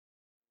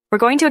We're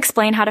going to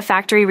explain how to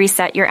factory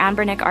reset your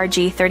Anbernic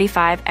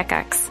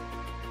RG35XX.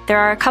 There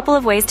are a couple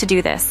of ways to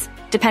do this,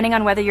 depending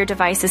on whether your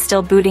device is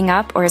still booting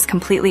up or is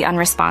completely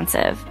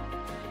unresponsive.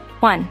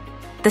 1.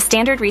 The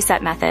standard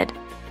reset method.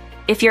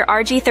 If your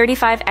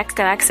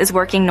RG35XX is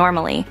working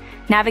normally,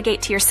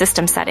 navigate to your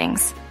system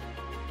settings.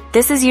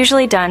 This is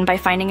usually done by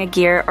finding a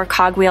gear or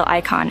cogwheel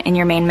icon in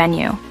your main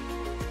menu.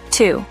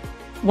 2.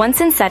 Once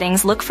in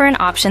settings, look for an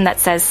option that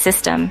says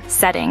System,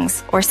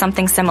 Settings, or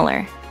something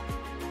similar.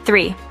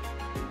 3.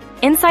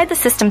 Inside the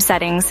system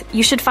settings,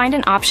 you should find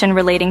an option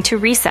relating to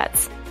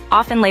resets,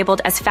 often labeled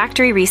as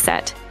Factory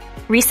Reset,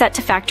 Reset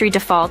to Factory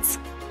Defaults,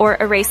 or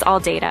Erase All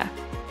Data.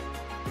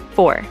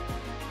 4.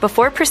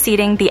 Before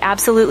proceeding, be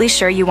absolutely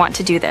sure you want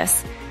to do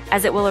this,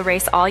 as it will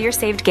erase all your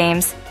saved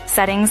games,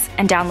 settings,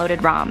 and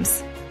downloaded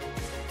ROMs.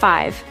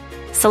 5.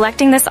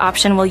 Selecting this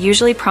option will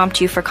usually prompt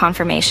you for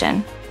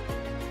confirmation.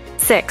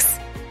 6.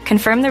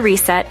 Confirm the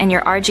reset and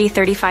your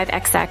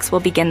RG35XX will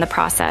begin the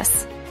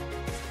process.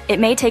 It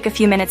may take a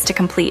few minutes to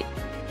complete.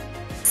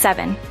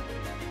 7.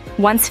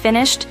 Once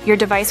finished, your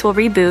device will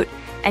reboot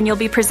and you'll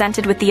be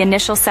presented with the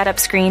initial setup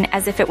screen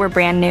as if it were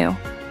brand new.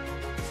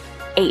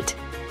 8.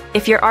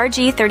 If your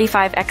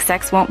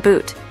RG35XX won't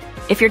boot,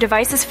 if your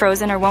device is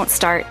frozen or won't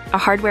start, a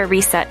hardware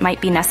reset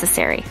might be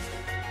necessary.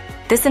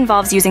 This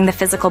involves using the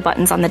physical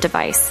buttons on the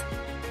device.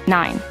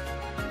 9.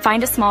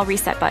 Find a small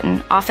reset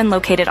button, often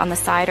located on the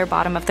side or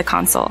bottom of the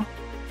console.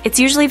 It's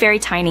usually very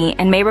tiny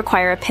and may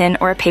require a pin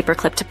or a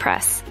paperclip to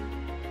press.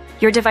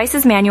 Your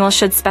device's manual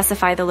should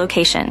specify the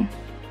location.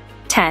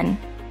 10.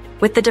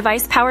 With the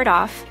device powered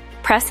off,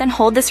 press and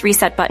hold this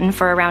reset button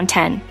for around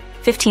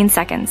 10-15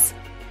 seconds.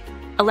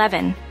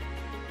 11.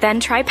 Then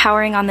try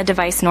powering on the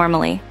device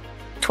normally.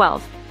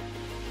 12.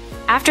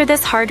 After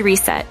this hard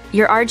reset,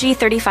 your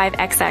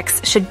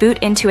RG35XX should boot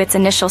into its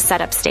initial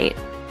setup state.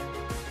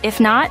 If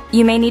not,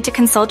 you may need to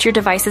consult your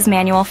device's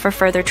manual for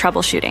further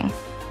troubleshooting.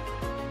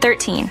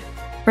 13.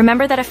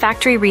 Remember that a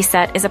factory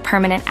reset is a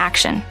permanent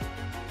action.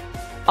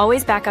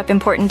 Always back up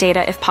important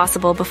data if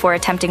possible before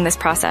attempting this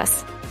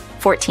process.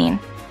 14.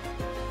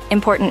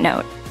 Important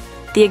note: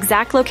 the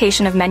exact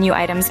location of menu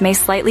items may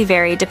slightly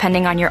vary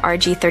depending on your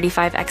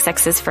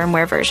RG35XX's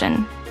firmware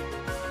version.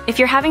 If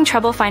you're having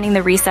trouble finding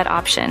the reset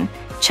option,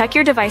 check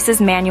your device's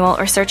manual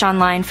or search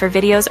online for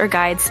videos or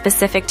guides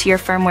specific to your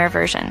firmware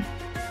version.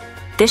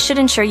 This should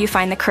ensure you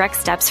find the correct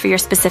steps for your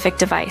specific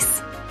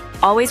device.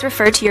 Always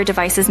refer to your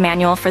device's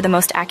manual for the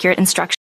most accurate instructions.